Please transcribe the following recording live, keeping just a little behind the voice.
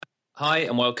Hi,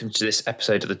 and welcome to this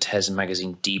episode of the TES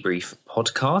Magazine Debrief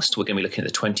podcast. We're going to be looking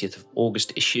at the 20th of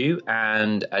August issue,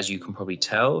 and as you can probably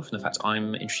tell from the fact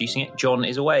I'm introducing it, John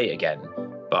is away again.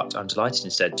 But I'm delighted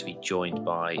instead to be joined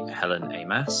by Helen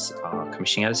Amass, our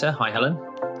commissioning editor. Hi, Helen.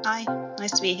 Hi,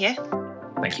 nice to be here.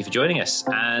 Thank you for joining us.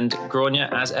 And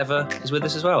Gráinne, as ever, is with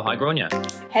us as well. Hi, Gráinne.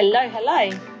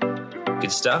 Hello.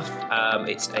 Good stuff.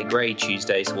 It's a grey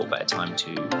Tuesday, so what better time to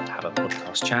have a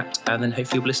podcast chat, and then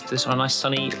hopefully you'll listen to this on a nice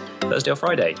sunny Thursday or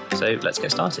Friday. So let's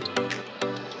get started.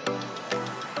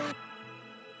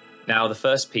 Now, the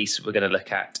first piece we're going to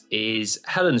look at is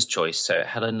Helen's choice. So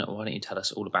Helen, why don't you tell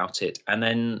us all about it, and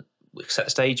then we'll set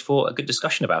the stage for a good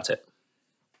discussion about it.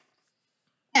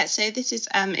 Yeah, so this is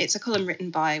it's a column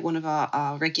written by one of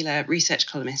our regular research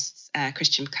columnists,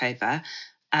 Christian Bokova,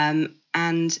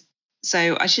 and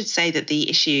so I should say that the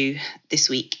issue this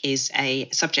week is a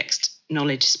subject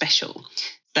knowledge special.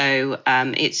 So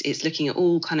it's looking at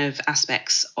all kind of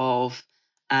aspects of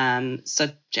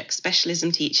subject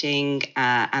specialism teaching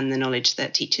and the knowledge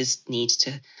that teachers need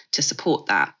to support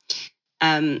that.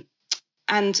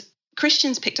 And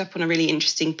Christian's picked up on a really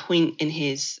interesting point in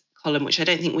his column, which I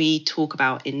don't think we talk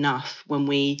about enough when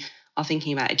we are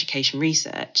thinking about education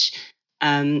research,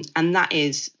 and that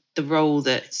is the role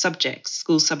that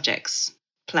school subjects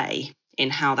play in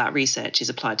how that research is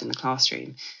applied in the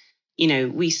classroom. You know,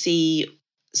 we see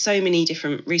so many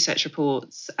different research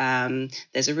reports.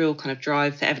 There's a real kind of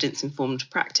drive for evidence-informed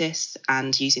practice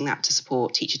and using that to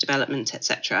support teacher development,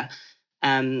 etc.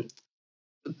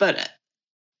 But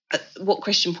what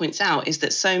Christian points out is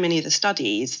that so many of the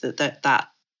studies that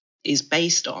is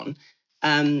based on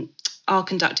are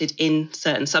conducted in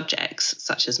certain subjects,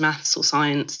 such as maths or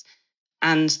science,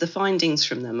 and the findings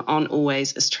from them aren't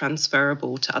always as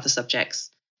transferable to other subjects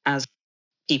as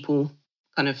people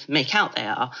kind of make out they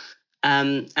are.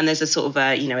 And there's a sort of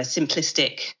a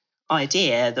simplistic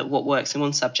idea that what works in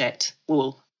one subject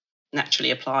will naturally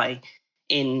apply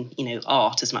in,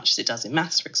 art as much as it does in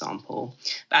maths, for example.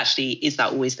 But actually, is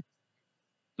that always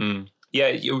the Yeah,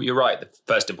 you're right. The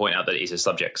first to point out that it is a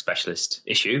subject specialist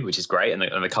issue, which is great. And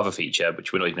the cover feature,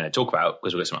 which we're not even going to talk about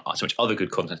because we've got so much other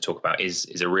good content to talk about,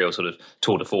 is a real sort of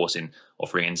tour de force in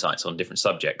offering insights on different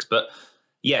subjects. But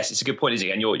yes, it's a good point, isn't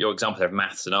it? And your example there of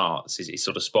maths and arts is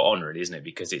sort of spot on, really, isn't it?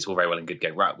 Because it's all very well and good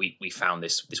going, right, we found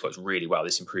this works really well.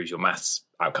 This improves your maths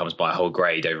outcomes by a whole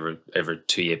grade over a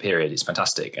 2-year period. It's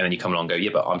fantastic. And then you come along and go,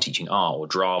 yeah, but I'm teaching art or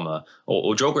drama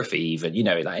or geography even,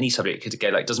 like any subject could go,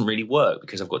 like, doesn't really work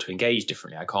because I've got to engage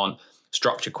differently. I can't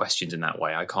structure questions in that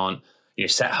way. I can't,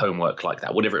 set homework like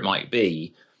that, whatever it might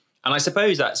be. And I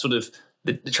suppose that sort of,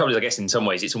 the trouble is, I guess, in some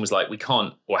ways, it's almost like we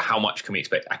can't, or how much can we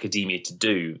expect academia to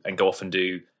do and go off and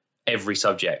do every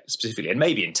subject specifically? And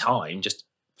maybe in time, just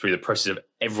through the process of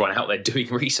everyone out there doing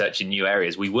research in new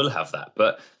areas, we will have that.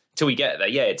 But until we get there,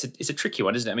 yeah, it's a tricky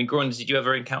one, isn't it? I mean, Gráinne, did you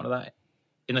ever encounter that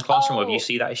in the classroom, or have you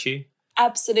seen that issue?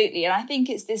 Absolutely. And I think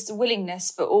it's this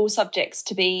willingness for all subjects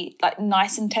to be like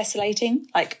nice and tessellating,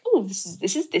 like, oh, this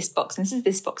is this box and this is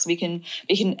this box. We can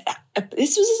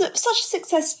this was such a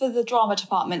success for the drama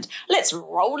department. Let's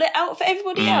roll it out for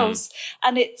everybody else.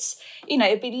 And it's,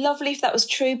 it'd be lovely if that was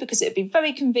true because it'd be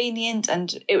very convenient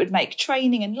and it would make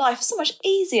training and life so much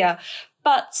easier.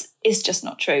 But it's just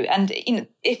not true. And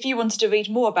if you wanted to read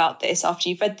more about this after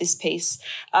you've read this piece,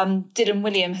 Dylan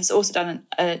William has also done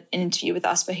an interview with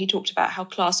us where he talked about how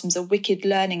classrooms are wicked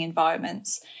learning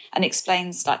environments and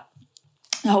explains like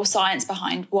the whole science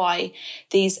behind why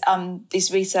these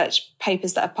research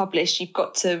papers that are published, you've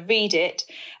got to read it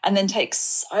and then take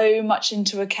so much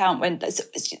into account when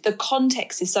the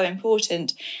context is so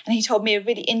important. And he told me a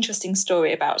really interesting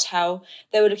story about how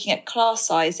they were looking at class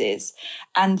sizes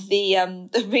and the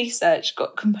research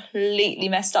got completely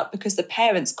messed up because the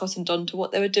parents cottoned on to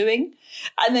what they were doing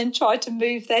and then tried to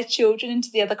move their children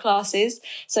into the other classes.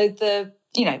 So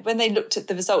when they looked at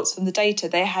the results from the data,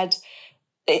 they had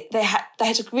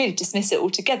to really dismiss it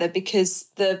altogether because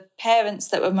the parents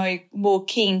that were more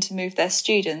keen to move their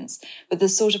students were the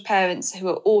sort of parents who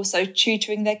were also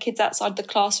tutoring their kids outside the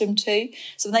classroom too.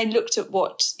 So when they looked at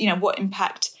what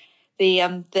impact the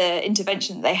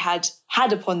intervention that they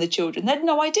had upon the children, they had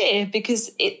no idea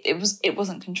because it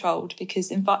wasn't controlled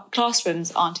because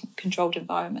classrooms aren't controlled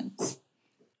environments.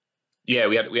 Yeah,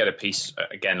 we had a piece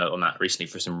again on that recently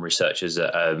for some researchers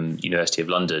at University of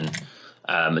London.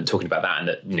 And talking about that, and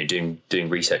that doing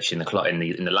research in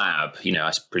the lab,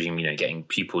 I presume getting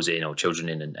pupils in or children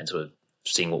in and sort of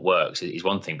seeing what works is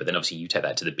one thing, but then obviously you take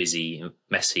that to the busy,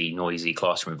 messy, noisy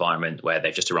classroom environment where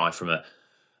they've just arrived from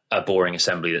a boring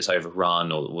assembly that's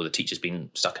overrun, or the teacher's been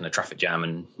stuck in a traffic jam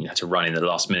and had to run in the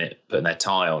last minute, putting their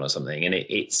tie on or something. And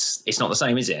it's not the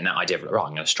same, is it? And that idea of, right,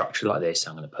 I'm going to structure it like this,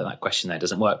 I'm going to put that question there,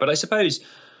 doesn't work. But I suppose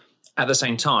at the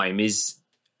same time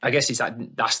I guess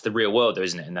that's the real world though,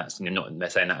 isn't it? And that's, not, they're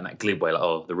saying that in that glib way, like,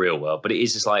 oh, the real world. But it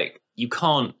is just like, you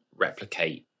can't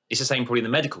replicate. It's the same probably in the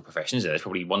medical profession, isn't it? There's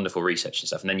probably wonderful research and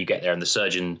stuff. And then you get there and the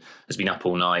surgeon has been up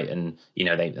all night and,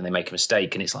 they make a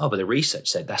mistake. And it's like, oh, but the research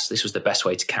said this was the best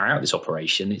way to carry out this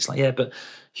operation. It's like, yeah, but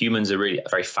humans are really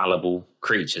very fallible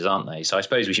creatures, aren't they? So I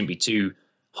suppose we shouldn't be too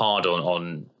hard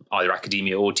on either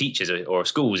academia or teachers or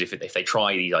schools if they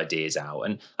try these ideas out.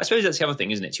 And I suppose that's the other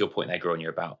thing, isn't it? To your point there, Gráinne,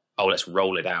 about, oh, let's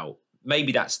roll it out.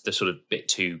 Maybe that's the sort of bit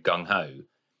too gung-ho.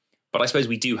 But I suppose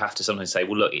we do have to sometimes say,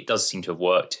 well, look, it does seem to have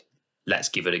worked. Let's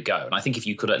give it a go. And I think if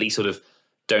you could at least sort of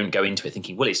don't go into it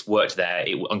thinking, well, it's worked there,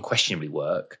 it will unquestionably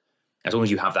work. As long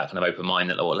as you have that kind of open mind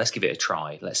that, oh, well, let's give it a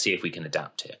try. Let's see if we can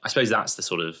adapt it. I suppose that's the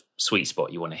sort of sweet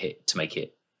spot you want to hit to make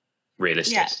it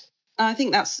realistic. Yeah, I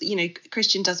think that's,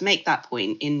 Christian does make that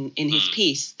point in his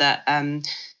piece that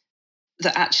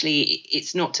that actually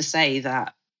it's not to say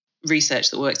that research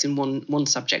that works in one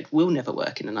subject will never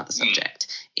work in another subject.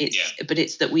 But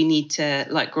it's that we need to,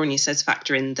 like Gráinne says,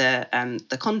 factor in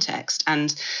the context.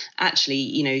 And actually,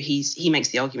 he makes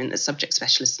the argument that subject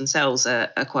specialists themselves are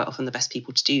quite often the best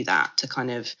people to do that, to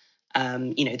kind of,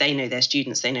 they know their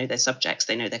students, they know their subjects,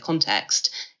 they know their context.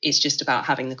 It's just about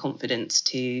having the confidence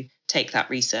to take that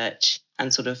research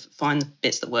and sort of find the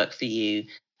bits that work for you,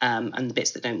 and the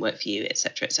bits that don't work for you, et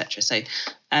cetera, et cetera. So,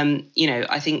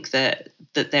 I think that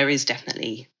there is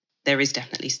definitely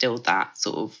still that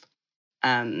sort of,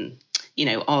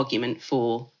 argument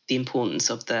for the importance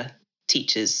of the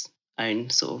teacher's own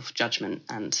sort of judgment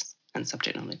and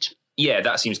subject knowledge. Yeah,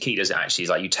 that seems key, doesn't it? Actually, it's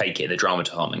like you take it in the drama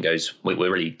department and goes, we're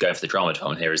really going for the drama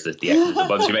department here as the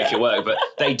ones who make it work. But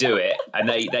they do it and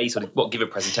they sort of give a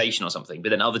presentation or something. But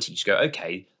then other teachers go,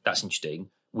 okay, that's interesting.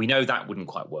 We know that wouldn't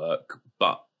quite work,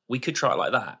 but we could try it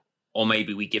like that. Or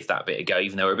maybe we give that bit a go,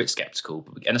 even though we're a bit sceptical.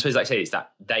 And I suppose, like I say, it's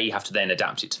that they have to then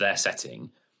adapt it to their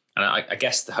setting. And I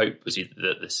guess the hope was that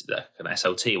the kind of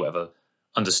SLT or whatever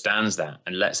understands that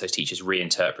and lets those teachers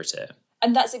reinterpret it.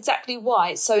 And that's exactly why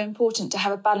it's so important to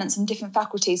have a balance in different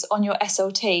faculties on your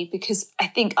SLT, because I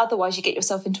think otherwise you get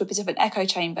yourself into a bit of an echo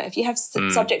chamber. If you have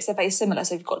subjects that are very similar,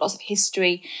 so you've got lots of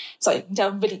history. Sorry,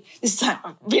 this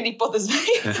really bothers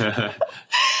me.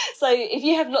 So if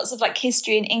you have lots of like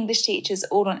history and English teachers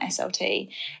all on SLT,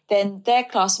 then their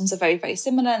classrooms are very, very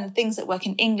similar, and the things that work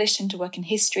in English tend to work in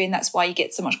history, and that's why you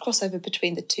get so much crossover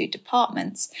between the two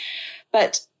departments.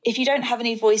 But if you don't have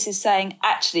any voices saying,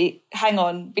 actually, hang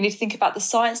on, we need to think about the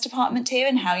science department here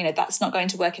and how, that's not going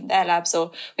to work in their labs,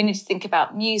 or we need to think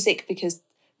about music because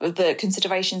of the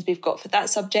considerations we've got for that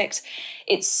subject.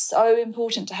 It's so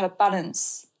important to have a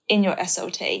balance in your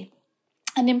SLT.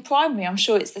 And in primary, I'm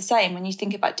sure it's the same when you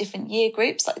think about different year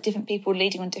groups, like different people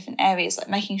leading on different areas, like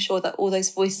making sure that all those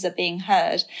voices are being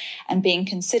heard and being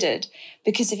considered.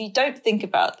 Because if you don't think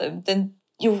about them, then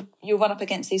you'll run up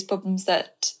against these problems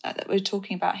that we're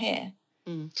talking about here.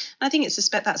 I think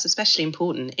that's especially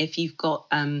important if you've got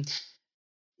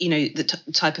the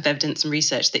type of evidence and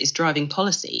research that is driving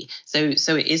policy.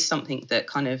 So it is something that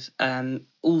kind of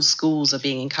all schools are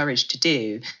being encouraged to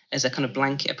do as a kind of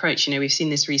blanket approach. We've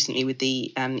seen this recently with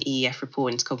the EEF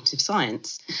report into cognitive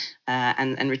science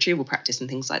and retrieval practice and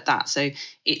things like that. So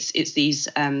it's these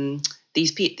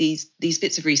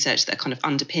bits of research that are kind of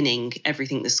underpinning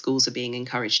everything the schools are being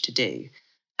encouraged to do.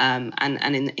 And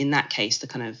in that case, the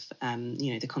kind of,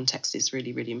 the context is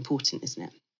really, really important, isn't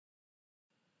it?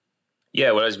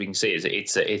 Yeah, well, as we can see,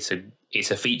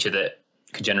 it's a feature that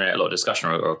can generate a lot of discussion,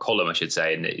 or a column, I should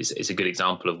say, and it's a good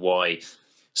example of why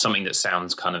something that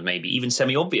sounds kind of maybe even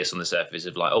semi-obvious on the surface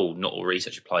of like, oh, not all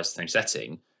research applies to the same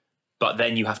setting, but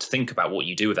then you have to think about what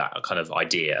you do with that kind of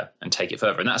idea and take it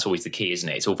further. And that's always the key, isn't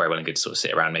it? It's all very well and good to sort of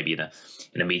sit around maybe in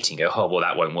a meeting and go, oh, well,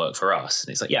 that won't work for us.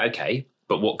 And it's like, yeah, okay,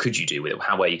 but what could you do with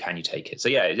it? Where can you take it? So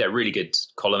yeah, really good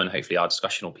column, and hopefully our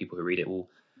discussion or people who read it will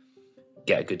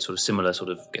get a good sort of similar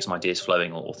sort of get some ideas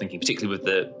flowing or thinking, particularly with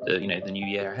the new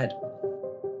year ahead.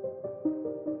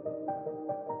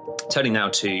 Turning now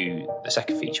to the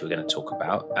second feature we're going to talk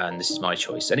about, and this is my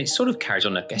choice, and it sort of carries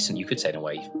on, I guess, and you could say in a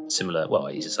way similar. Well,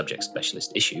 it is a subject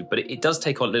specialist issue, but it does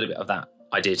take on a little bit of that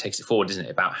idea, takes it forward, isn't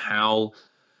it? About how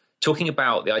talking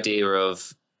about the idea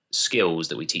of skills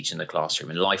that we teach in the classroom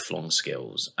and lifelong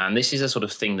skills, and this is a sort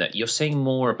of thing that you're seeing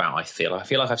more about. I feel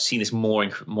like I've seen this more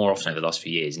often over the last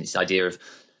few years, and it's the idea of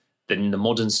the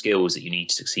modern skills that you need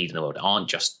to succeed in the world aren't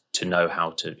just to know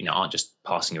how to, aren't just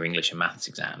passing your English and maths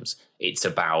exams. It's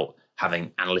about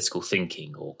having analytical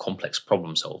thinking or complex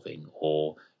problem solving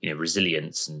or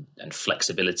resilience and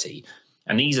flexibility.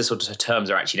 And these are sort of terms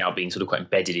are actually now being sort of quite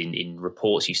embedded in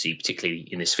reports you see, particularly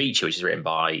in this feature, which is written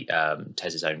by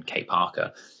TES's own Kate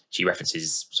Parker. She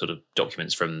references sort of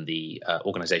documents from the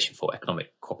Organization for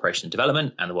Economic Cooperation and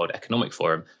Development and the World Economic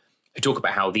Forum, who talk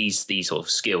about how these sort of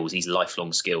skills, these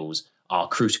lifelong skills, are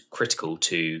critical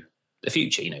to the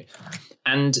future.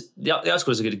 And the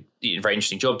article does a good, very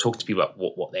interesting job talking to people about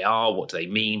what they are, what do they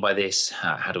mean by this,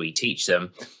 how do we teach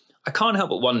them. I can't help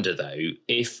but wonder, though,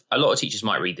 if a lot of teachers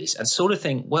might read this and sort of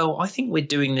think, well, I think we're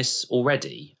doing this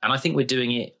already, and I think we're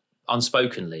doing it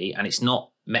unspokenly, and it's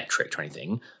not metric or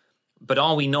anything, but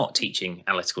are we not teaching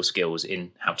analytical skills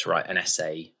in how to write an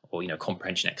essay or,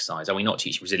 comprehension exercise? Are we not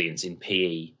teaching resilience in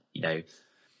PE, And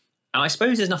I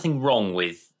suppose there's nothing wrong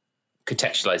with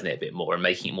contextualizing it a bit more and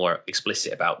making it more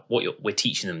explicit about we're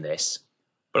teaching them this.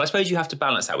 But I suppose you have to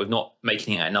balance that with not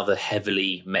making it another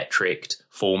heavily metriced,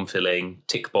 form-filling,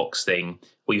 tick box thing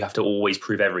where you have to always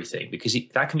prove everything, because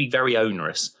that can be very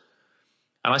onerous.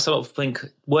 And I sort of think,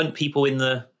 weren't people in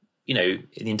the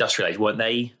industrial age, weren't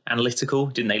they analytical?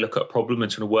 Didn't they look at a problem and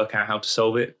try to work out how to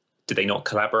solve it? Did they not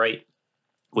collaborate?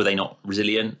 Were they not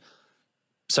resilient?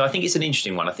 So I think it's an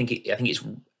interesting one. I think it's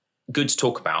good to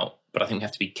talk about, but I think we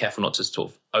have to be careful not to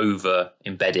sort of over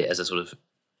embed it as a sort of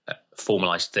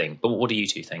formalized thing. But what do you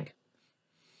two think?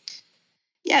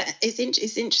 Yeah, it's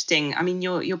interesting. I mean,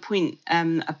 your point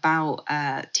about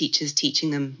teachers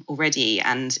teaching them already,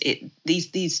 and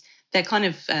these they're kind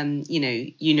of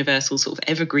universal sort of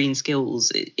evergreen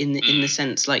skills in the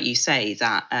sense, like you say,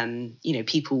 that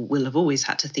people will have always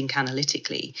had to think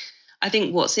analytically. I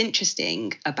think what's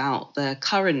interesting about the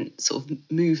current sort of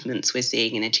movements we're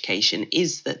seeing in education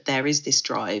is that there is this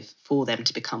drive for them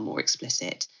to become more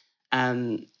explicit.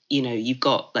 You've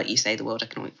got, like you say, the World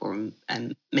Economic Forum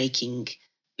making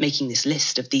this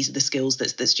list of these are the skills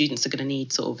that students are going to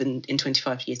need sort of in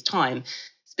 25 years' time,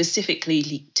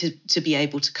 specifically to be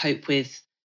able to cope with,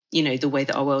 the way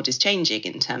that our world is changing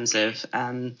in terms of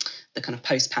the kind of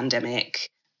post-pandemic,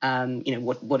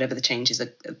 whatever the changes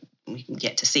are, we can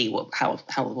get to see how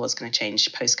the world's going to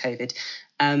change post-COVID,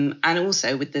 and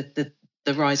also with the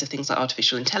rise of things like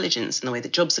artificial intelligence and the way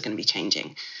that jobs are going to be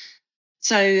changing.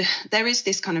 So there is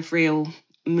this kind of real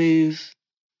move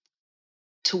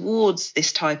towards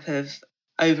this type of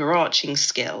overarching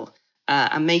skill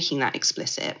and making that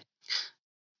explicit.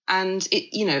 And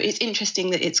it's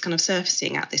interesting that it's kind of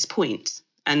surfacing at this point,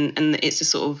 and it's a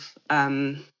sort of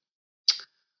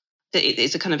that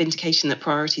it's a kind of indication that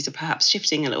priorities are perhaps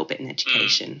shifting a little bit in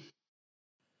education.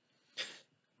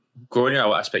 Gloria,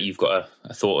 what aspect you've got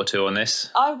a thought or two on this?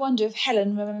 I wonder if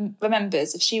Helen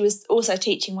remembers if she was also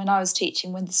teaching when I was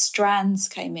teaching when the strands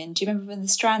came in. Do you remember when the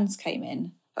strands came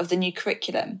in of the new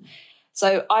curriculum?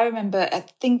 So I remember, I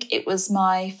think it was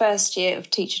my first year of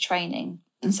teacher training.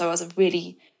 And so I was a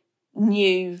really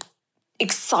new,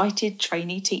 excited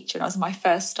trainee teacher, and I was in my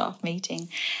first staff meeting,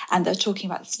 and they're talking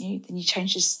about the new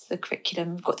changes to the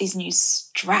curriculum. We've got these new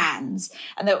strands,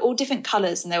 and they're all different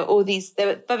colours, and they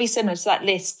were very similar to that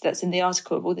list that's in the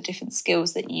article of all the different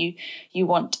skills that you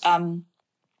want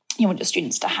your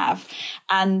students to have.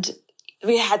 And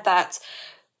we had that.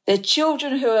 The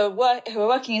children who are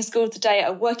working in school today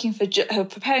are who are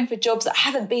preparing for jobs that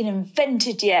haven't been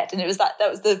invented yet, and it was that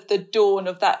was the dawn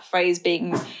of that phrase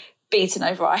being beaten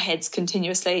over our heads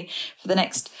continuously for the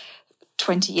next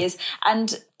 20 years.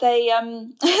 And we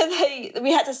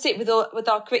had to sit with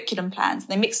our curriculum plans,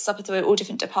 and they mixed us up with all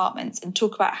different departments and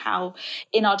talk about how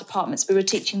in our departments we were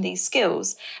teaching these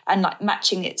skills and like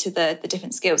matching it to the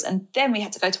different skills. And then we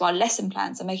had to go to our lesson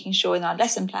plans and making sure in our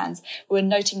lesson plans we were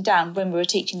noting down when we were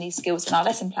teaching these skills in our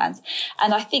lesson plans.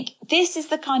 And I think this is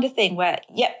the kind of thing where,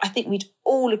 I think we'd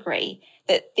all agree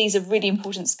that these are really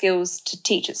important skills to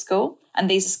teach at school, and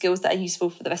these are skills that are useful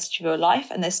for the rest of your life,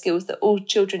 and they're skills that all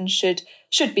children should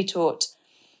be taught.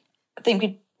 I think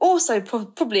we'd also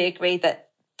probably agree that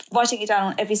writing it down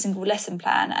on every single lesson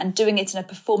plan and doing it in a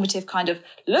performative kind of,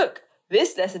 look,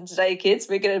 this lesson today, kids,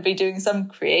 we're going to be doing some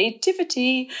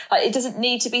creativity. Like, it doesn't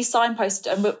need to be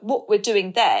signposted, and what we're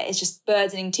doing there is just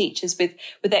burdening teachers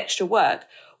with extra work.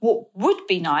 What would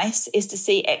be nice is to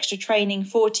see extra training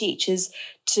for teachers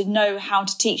to know how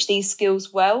to teach these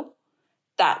skills well.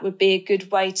 That would be a good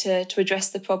way to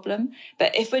address the problem.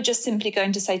 But if we're just simply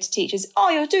going to say to teachers, oh,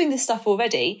 you're doing this stuff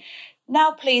already, now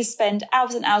please spend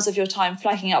hours and hours of your time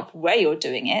flagging up where you're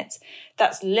doing it,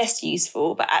 that's less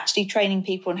useful, but actually training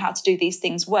people on how to do these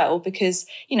things well. Because,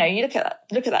 you look at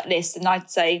that list, and I'd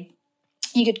say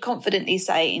you could confidently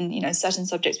say in, certain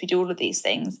subjects we do all of these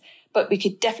things, but we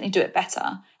could definitely do it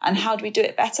better. And how do we do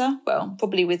it better? Well,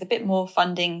 probably with a bit more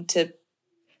funding to,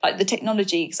 like the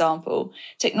technology example.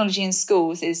 Technology in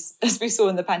schools is, as we saw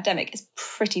in the pandemic, is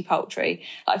pretty paltry.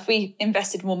 Like if we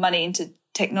invested more money into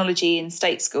technology in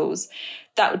state schools,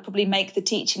 that would probably make the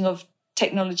teaching of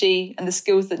technology and the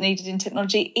skills that needed in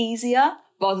technology easier,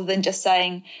 rather than just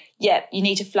saying, yeah, you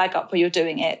need to flag up where you're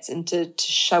doing it and to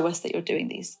show us that you're doing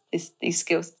these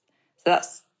skills. So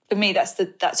that's, for me,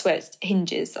 that's where it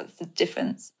hinges. That's the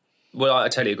difference. Well, I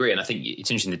totally agree. And I think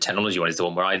it's interesting. The technology one is the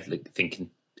one where I think,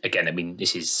 again, I mean,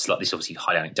 this is obviously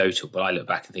highly anecdotal, but I look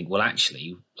back and think, well,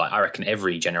 actually, like I reckon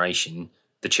every generation,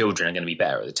 the children are going to be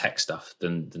better at the tech stuff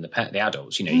than the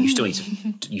adults. You know, you still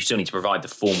need to provide the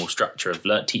formal structure of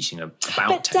teaching about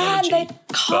but technology. Dan, they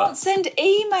can't send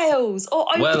emails or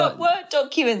open up Word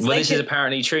documents. Well, this is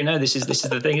apparently true. No, this is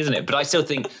the thing, isn't it? But I still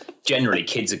think generally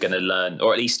kids are going to learn,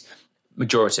 or at least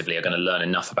majoritively are going to learn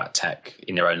enough about tech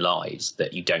in their own lives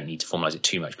that you don't need to formalise it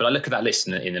too much. But I look at that list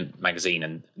in the magazine,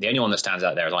 and the only one that stands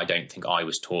out there is I don't think I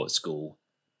was taught at school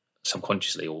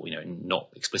subconsciously, or not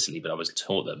explicitly, but I was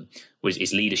taught them,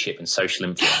 is leadership and social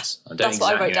influence. I don't That's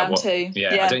exactly what I wrote down too.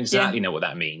 Yeah, I don't exactly know what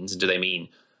that means. Do they mean,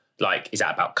 like, is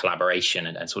that about collaboration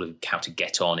and sort of how to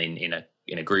get on in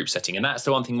a group setting? And that's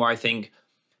the one thing where I think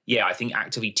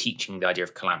actively teaching the idea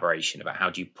of collaboration, about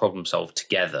how do you problem solve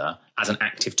together as an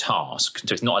active task.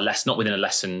 So it's not not within a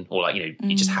lesson, or it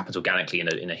just happens organically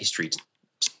in a history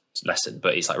lesson.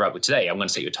 But it's like, right, well, today I'm going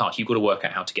to set you a task. You've got to work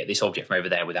out how to get this object from over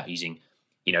there without using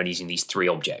these three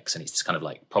objects, and it's this kind of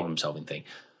like problem solving thing.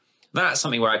 That's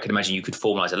something where I could imagine you could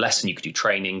formalize a lesson, you could do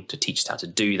training to teach us how to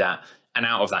do that. And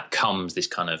out of that comes this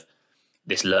kind of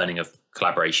this learning of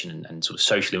collaboration and sort of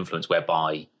social influence,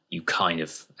 whereby you kind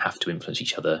of have to influence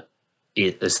each other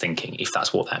as thinking, if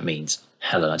that's what that means.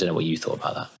 Helen, I don't know what you thought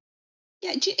about that.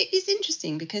 Yeah, it's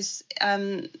interesting because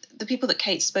the people that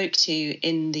Kate spoke to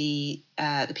in the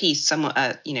piece, someone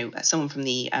from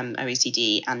the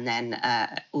OECD, and then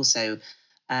also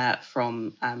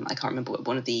from I can't remember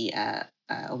one of the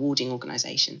awarding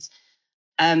organisations.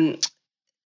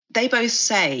 They both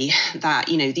say that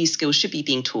these skills should be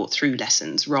being taught through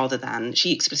lessons, rather than,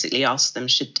 she explicitly asked them,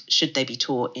 should they be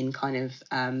taught in kind of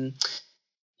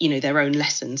their own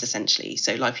lessons, essentially,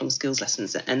 so lifelong skills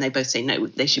lessons, and they both say no,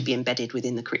 they should be embedded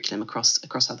within the curriculum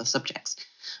across other subjects.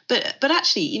 But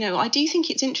actually, I do think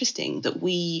it's interesting that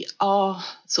we are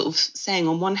sort of saying,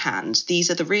 on one hand,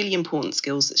 these are the really important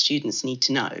skills that students need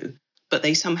to know, but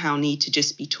they somehow need to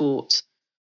just be taught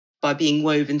by being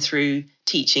woven through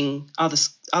teaching other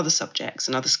subjects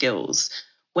and other skills,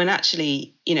 when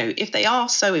actually, if they are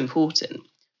so important,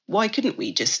 why couldn't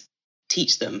we just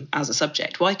teach them as a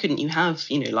subject? Why couldn't you have,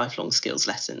 lifelong skills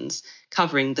lessons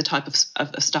covering the type of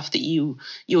stuff that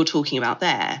you're talking about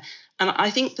there? And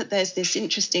I think that there's this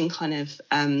interesting kind of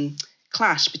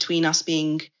clash between us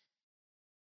being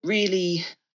really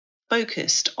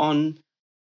focused on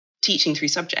teaching through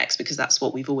subjects, because that's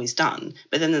what we've always done,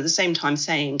 but then at the same time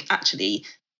saying, actually,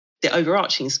 the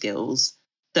overarching skills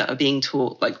that are being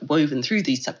taught, like woven through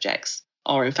these subjects,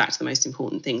 are in fact the most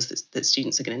important things that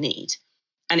students are going to need.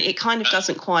 And it kind of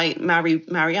doesn't quite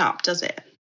marry up, does it?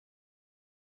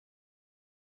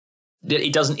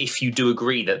 It doesn't, if you do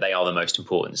agree that they are the most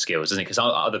important skills, doesn't it? Because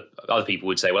other people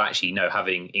would say, well, actually, no,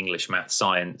 having English, math,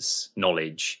 science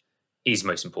knowledge is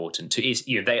most important.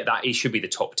 It should be the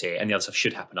top tier, and the other stuff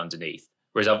should happen underneath.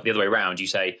 Whereas the other way around, you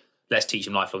say, let's teach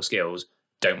them lifelong skills,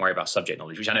 don't worry about subject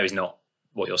knowledge, which I know is not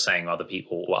what you're saying, what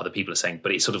other people are saying,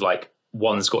 but it's sort of like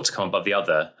one's got to come above the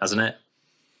other, hasn't it?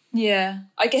 Yeah,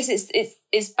 I guess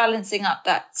it's balancing up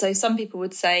that. So some people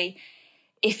would say,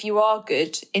 if you are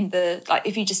good in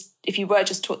if you were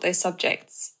just taught those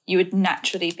subjects, you would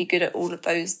naturally be good at all of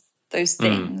those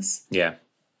things. Yeah.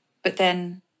 But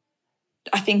then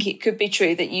I think it could be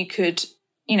true that you could,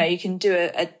 you can do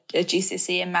a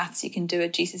GCSE in maths, you can do a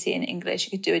GCSE in English,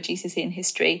 you could do a GCSE in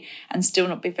history and still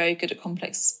not be very good at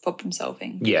complex problem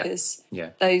solving. Because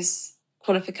those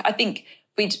I think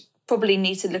we'd probably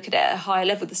need to look at it at a higher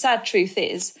level. The sad truth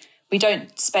is we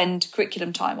don't spend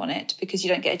curriculum time on it because you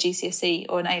don't get a GCSE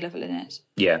or an A-level in it.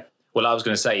 Yeah. Well, I was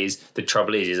going to say is the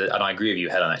trouble is, and I agree with you,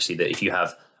 Helen, actually, that if you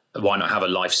have, why not have a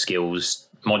life skills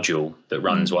module that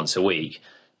runs once a week?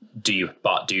 Do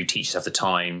teachers have the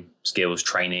time, skills,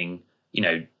 training,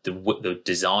 the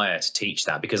desire to teach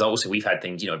that? Because also we've had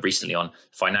things, recently on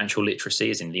financial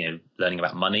literacy, as in, learning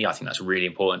about money. I think that's really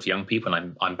important for young people.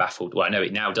 And I'm baffled. Well, I know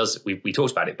it now does. We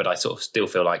talked about it, but I sort of still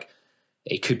feel like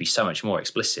it could be so much more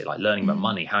explicit, like learning about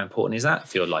money. How important is that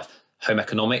for your life? Home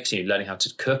economics, learning how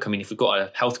to cook. I mean, if we've got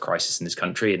a health crisis in this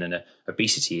country and an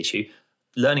obesity issue,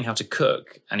 learning how to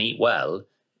cook and eat well,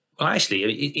 Well, actually,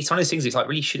 it's one of those things. It's like,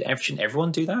 really, shouldn't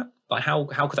everyone do that? Like, how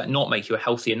could that not make you a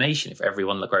healthier nation if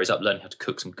everyone that grows up learning how to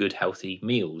cook some good, healthy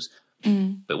meals?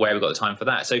 But where have we got the time for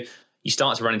that? So you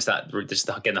start to run into that, just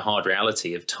again, the hard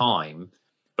reality of time.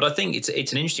 But I think it's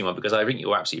an interesting one, because I think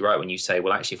you're absolutely right when you say,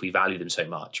 well, actually, if we value them so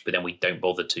much, but then we don't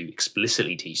bother to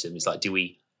explicitly teach them, it's like, do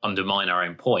we undermine our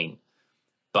own point?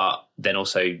 But then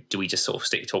also, do we just sort of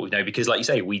stick to what we know? Because like you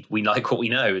say, we like what we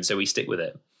know, and so we stick with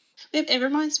it. It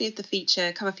reminds me of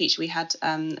the cover feature we had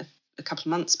a couple of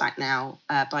months back now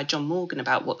by John Morgan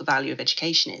about what the value of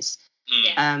education is.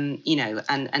 You know,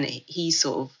 and he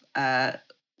sort of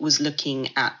was looking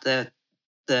at the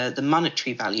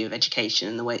monetary value of education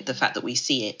and the fact that we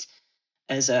see it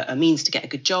as a means to get a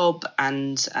good job,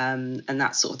 and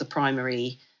that's sort of the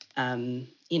primary, our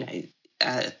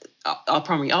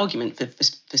primary argument for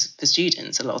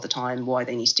students a lot of the time why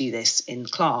they need to do this in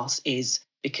class is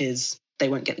because they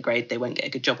won't get the grade, they won't get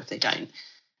a good job if they don't.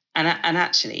 And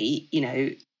actually, you know,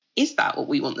 is that what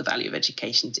we want the value of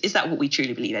education to? Is that what we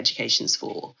truly believe education's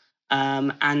for?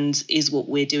 And is what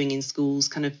we're doing in schools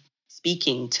kind of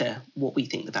speaking to what we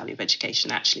think the value of education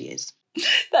actually is?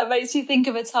 That makes me think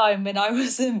of a time when I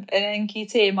was an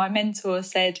NQT and my mentor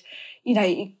said, you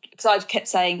know, because I kept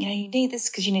saying, you know, you need this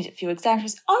because you need it for your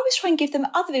exams. I always try and give them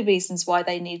other reasons why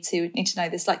they need to know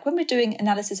this. Like when we're doing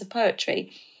analysis of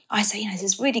poetry, I say, you know, this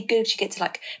is really good. You get to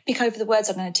like pick over the words.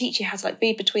 I'm going to teach you how to like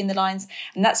read between the lines.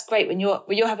 And that's great when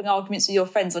you're having arguments with your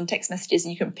friends on text messages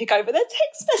and you can pick over their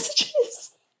text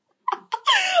messages.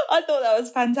 I thought that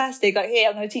was fantastic. Like, here,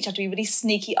 I'm going to teach how to be really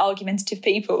sneaky, argumentative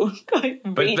people.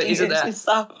 But isn't that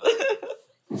stuff?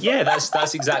 Yeah,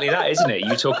 that's exactly that, isn't it?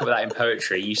 You talk about that in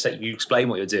poetry. You explain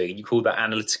what you're doing. You call that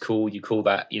analytical. You call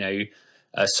that, you know,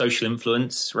 social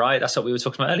influence, right? That's what we were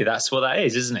talking about earlier. That's what that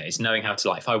is, isn't it? It's knowing how to,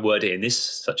 like, if I word it in this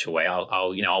such a way,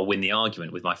 I'll win the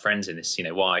argument with my friends in this, you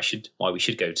know, why we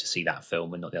should go to see that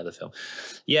film and not the other film.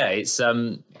 Yeah, it's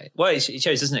it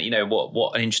shows, doesn't it? You know,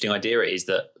 what an interesting idea it is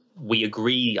that we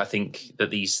agree, I think,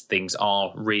 that these things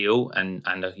are real and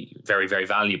are very, very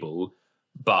valuable,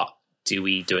 but do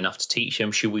we do enough to teach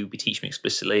them? Should we be teaching them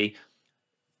explicitly?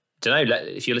 Don't know.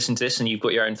 If you listen to this and you've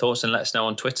got your own thoughts, then let us know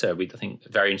on Twitter. I think a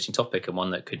very interesting topic, and one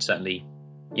that could certainly,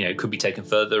 you know, could be taken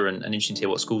further, and interesting to hear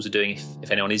what schools are doing. If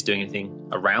anyone is doing anything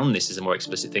around this as a more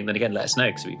explicit thing, then again, let us know,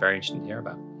 because it'd be very interesting to hear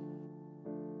about.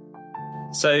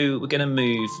 So we're going to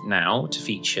move now to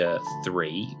feature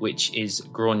 3, which is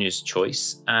Gráinne's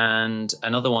choice, and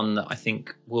another one that I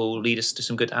think will lead us to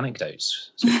some good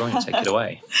anecdotes. So Gráinne, take it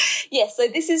away. Yes, so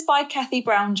this is by Cathy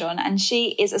Brownjohn, and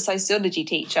she is a sociology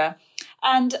teacher.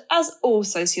 And as all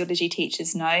sociology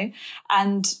teachers know,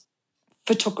 and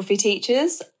photography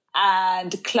teachers,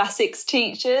 and classics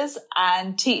teachers,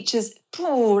 and teachers,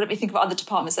 let me think of other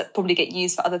departments that probably get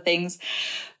used for other things.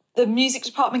 The music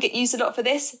department get used a lot for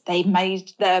this. They're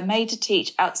made to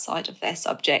teach outside of their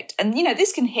subject. And, you know,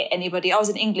 this can hit anybody. I was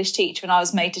an English teacher and I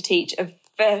was made to teach a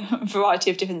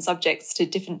variety of different subjects to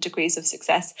different degrees of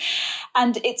success.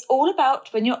 And it's all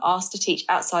about when you're asked to teach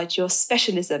outside your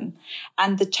specialism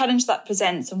and the challenge that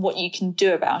presents and what you can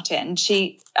do about it. And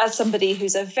she, as somebody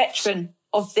who's a veteran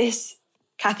of this,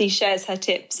 Cathy shares her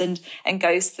tips and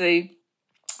goes through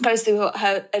what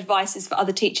her advice is for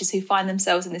other teachers who find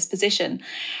themselves in this position.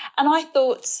 And I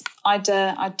thought I'd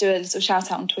do a little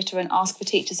shout out on Twitter and ask for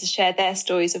teachers to share their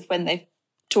stories of when they've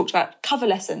talked about cover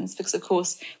lessons, because of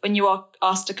course when you are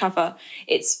asked to cover,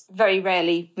 it's very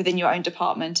rarely within your own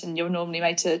department, and you're normally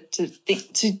made to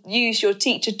use your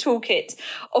teacher toolkit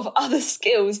of other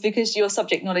skills because your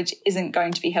subject knowledge isn't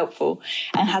going to be helpful,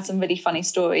 and had some really funny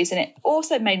stories. And it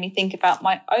also made me think about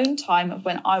my own time of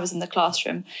when I was in the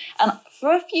classroom, and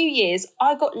for a few years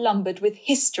I got lumbered with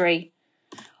history.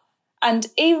 And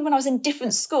even when I was in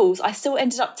different schools, I still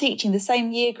ended up teaching the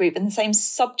same year group and the same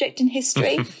subject in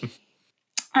history.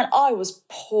 And I was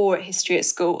poor at history at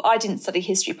school. I didn't study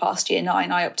history past year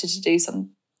 9. I opted to do some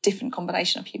different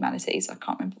combination of humanities. I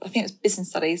can't remember. I think it was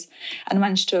business studies, and I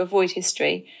managed to avoid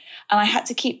history. And I had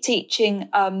to keep teaching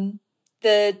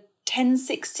the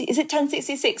 1060. Is it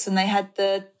 1066? And they had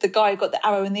the guy who got the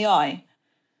arrow in the eye.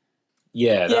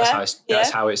 Yeah,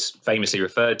 that's how it's famously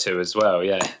referred to as well.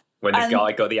 Yeah, when the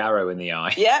guy got the arrow in the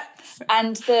eye. Yeah,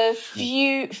 and the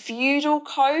feudal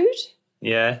code.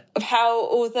 Yeah. Of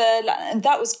how and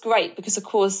that was great because, of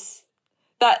course,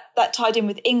 that tied in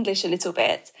with English a little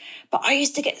bit. But I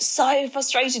used to get so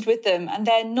frustrated with them, and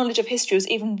their knowledge of history was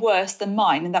even worse than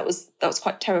mine, and that was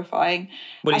quite terrifying.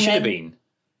 Well, it should have been.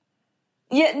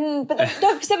 Yeah, but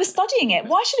no, because they were studying it.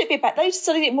 Why should it be bad? They've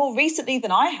studied it more recently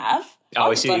than I have. Oh,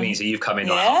 I see what you mean. So you've come in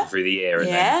like halfway through the year, and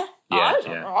then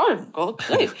Yeah, I haven't got a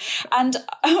clue. And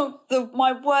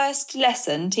my worst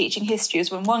lesson teaching history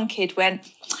was when one kid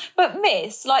went, but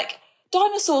miss, like,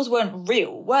 dinosaurs weren't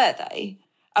real, were they?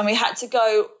 And we had to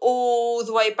go all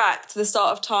the way back to the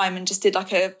start of time and just did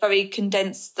like a very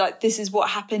condensed, like, this is what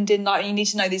happened in, like, you need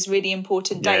to know these really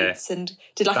important dates, and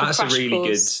did like a crash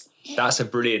course. That's a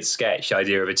brilliant sketch, the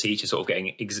idea of a teacher sort of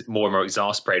getting more and more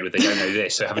exasperated with they don't know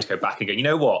this, so having to go back and go, you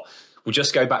know what? We'll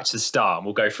just go back to the start and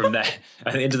we'll go from there.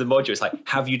 At the end of the module, it's like,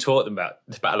 have you taught them about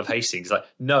the Battle of Hastings? It's like,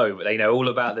 no, but they know all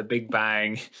about the Big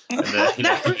Bang. And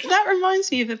that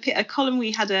reminds me of a column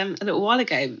we had a little while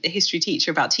ago, a history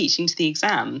teacher, about teaching to the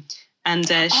exam. And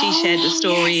she shared the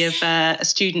story of a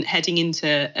student heading into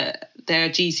their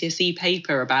GCSE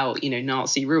paper about,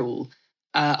 Nazi rule.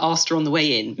 Asked her on the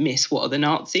way in, Miss, what are the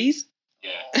Nazis?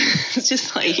 Yeah. It's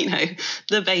just like,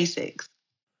 the basics.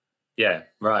 Yeah,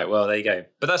 right. Well, there you go.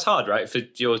 But that's hard, right? For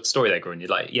your story there, Gordon, you're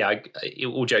like,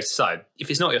 all jokes aside, if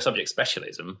it's not your subject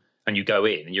specialism and you go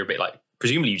in and you're a bit like,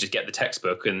 presumably you just get the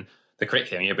textbook and the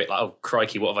curriculum and you're a bit like, oh,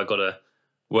 crikey, what have I got to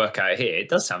work out here? It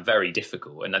does sound very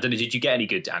difficult. And I don't know, did you get any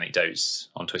good anecdotes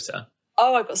on Twitter?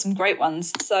 Oh, I've got some great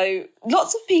ones. So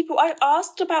lots of people, I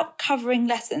asked about covering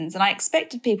lessons and I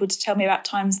expected people to tell me about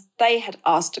times they had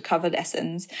asked to cover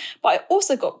lessons. But I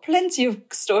also got plenty of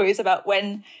stories about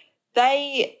when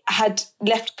they had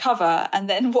left cover and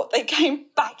then what they came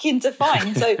back in to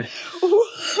find. So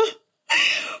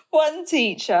one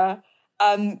teacher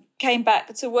came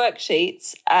back to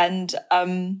worksheets and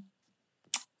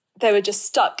they were just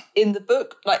stuck in the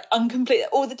book, like incomplete.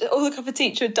 All the cover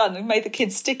teacher had done and made the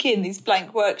kids stick in these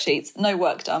blank worksheets. No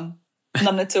work done.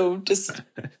 None at all. Just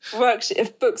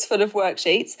books full of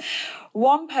worksheets.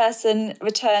 One person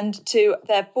returned to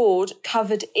their board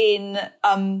covered in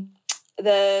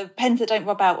the pens that don't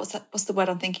rub out. What's the word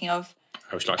I'm thinking of?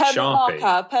 Oh, it's like permanent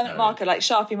Sharpie. marker, like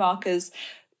Sharpie markers.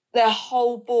 Their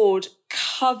whole board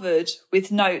covered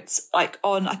with notes, like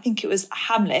on, I think it was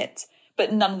Hamlet,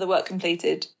 but none of the work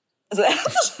completed. So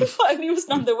finally was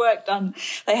none of the work done.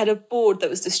 They had a board that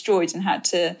was destroyed and had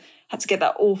to get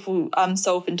that awful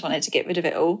solvent on it to get rid of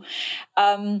it all.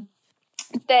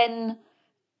 Then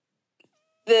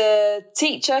the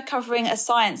teacher covering a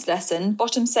science lesson,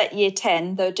 bottom set year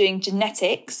 10, they were doing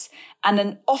genetics, and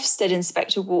an Ofsted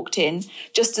inspector walked in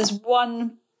just as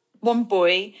one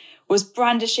boy was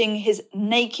brandishing his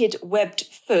naked webbed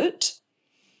foot.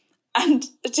 And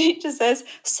the teacher says,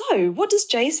 so what does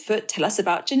Jay's foot tell us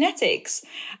about genetics?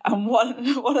 And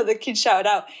one of the kids shouted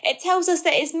out, it tells us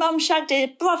that his mum shagged his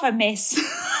brother, miss.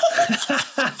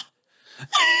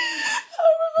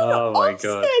 Oh my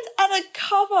God. And a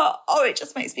cover. Oh, it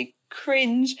just makes me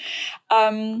cringe.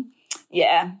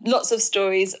 Lots of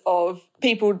stories of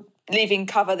people leaving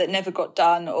cover that never got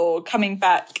done or coming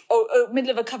back or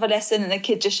middle of a cover lesson and a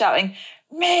kid just shouting,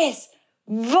 miss,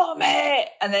 vomit,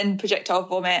 and then projectile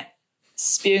vomit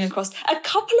spewing across. A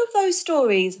couple of those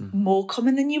stories, more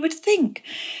common than you would think.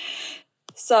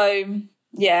 So,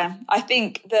 yeah, I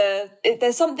think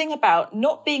there's something about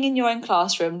not being in your own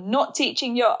classroom, not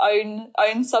teaching your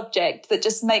own subject that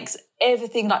just makes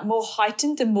everything like more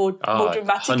heightened and more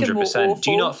dramatic 100%. And more awful.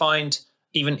 Do you not find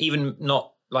even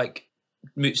not like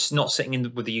not sitting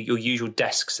in with your usual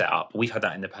desk setup? We've had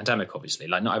that in the pandemic, obviously,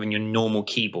 like not having your normal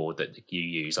keyboard that you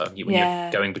use like when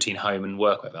you're going between home and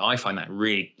work. I find that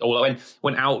really, or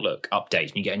when Outlook updates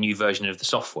and you get a new version of the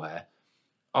software,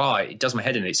 it does my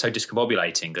head in. It's so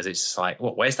discombobulating because it's just like,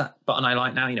 where's that button I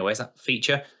like now? Where's that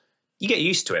feature? You get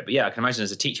used to it, but yeah, I can imagine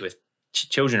as a teacher with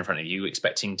children in front of you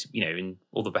expecting to, in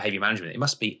all the behaviour management, it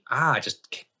must be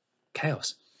just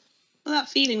chaos. Well, that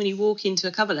feeling when you walk into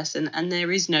a cover lesson and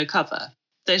there is no cover,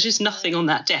 there's just nothing on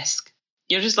that desk.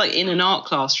 You're just like in an art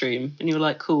classroom and you're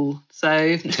like, cool. So.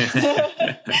 And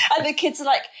the kids are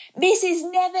like, Miss is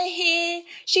never here.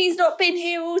 She's not been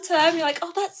here all term. You're like,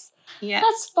 oh,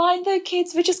 that's fine though,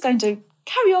 kids. We're just going to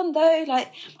carry on though.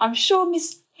 Like, I'm sure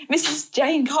Mrs.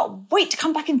 Jane can't wait to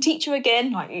come back and teach you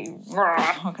again. Like,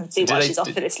 I can see why she's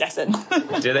off for this lesson.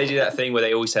 Do they do that thing where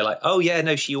they always say like, oh yeah,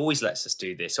 no, she always lets us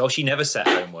do this. Oh, she never set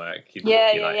homework.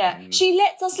 Yeah. She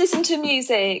lets us listen to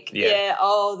music. Yeah.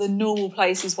 Oh, the normal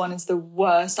places one is the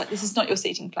worst. Like, this is not your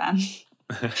seating plan.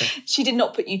 She did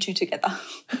not put you two together.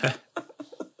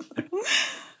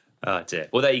 Oh dear.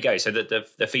 Well, there you go. So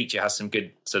the feature has some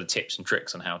good sort of tips and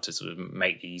tricks on how to sort of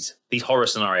make these horror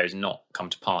scenarios not come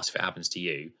to pass if it happens to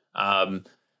you. I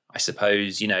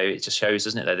suppose, it just shows,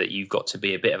 doesn't it, that you've got to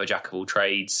be a bit of a jack of all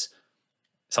trades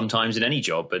sometimes in any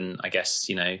job. And I guess,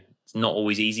 it's not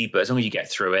always easy, but as long as you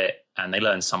get through it and they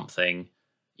learn something,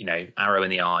 arrow in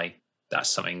the eye, that's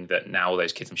something that now all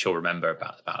those kids I'm sure remember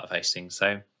about the Battle of Hastings.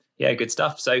 So yeah, good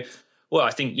stuff. So Well,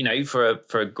 I think, for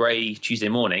a grey Tuesday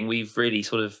morning, we've really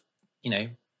sort of,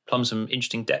 plumbed some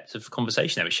interesting depth of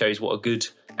conversation there. It shows what a good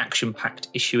action-packed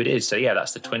issue it is. So yeah,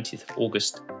 that's the 20th of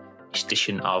August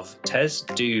edition of TES.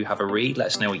 Do have a read. Let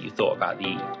us know what you thought about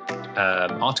the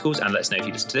articles, and let us know if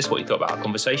you listened to this, what you thought about our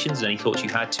conversations and any thoughts you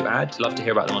had to add. Love to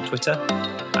hear about them on Twitter.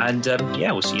 And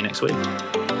we'll see you next week.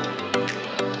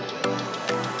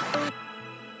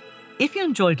 If you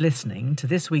enjoyed listening to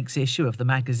this week's issue of the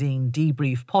magazine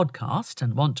Debrief podcast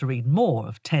and want to read more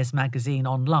of TES Magazine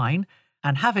online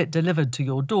and have it delivered to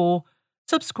your door,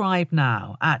 subscribe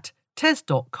now at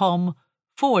tes.com/store.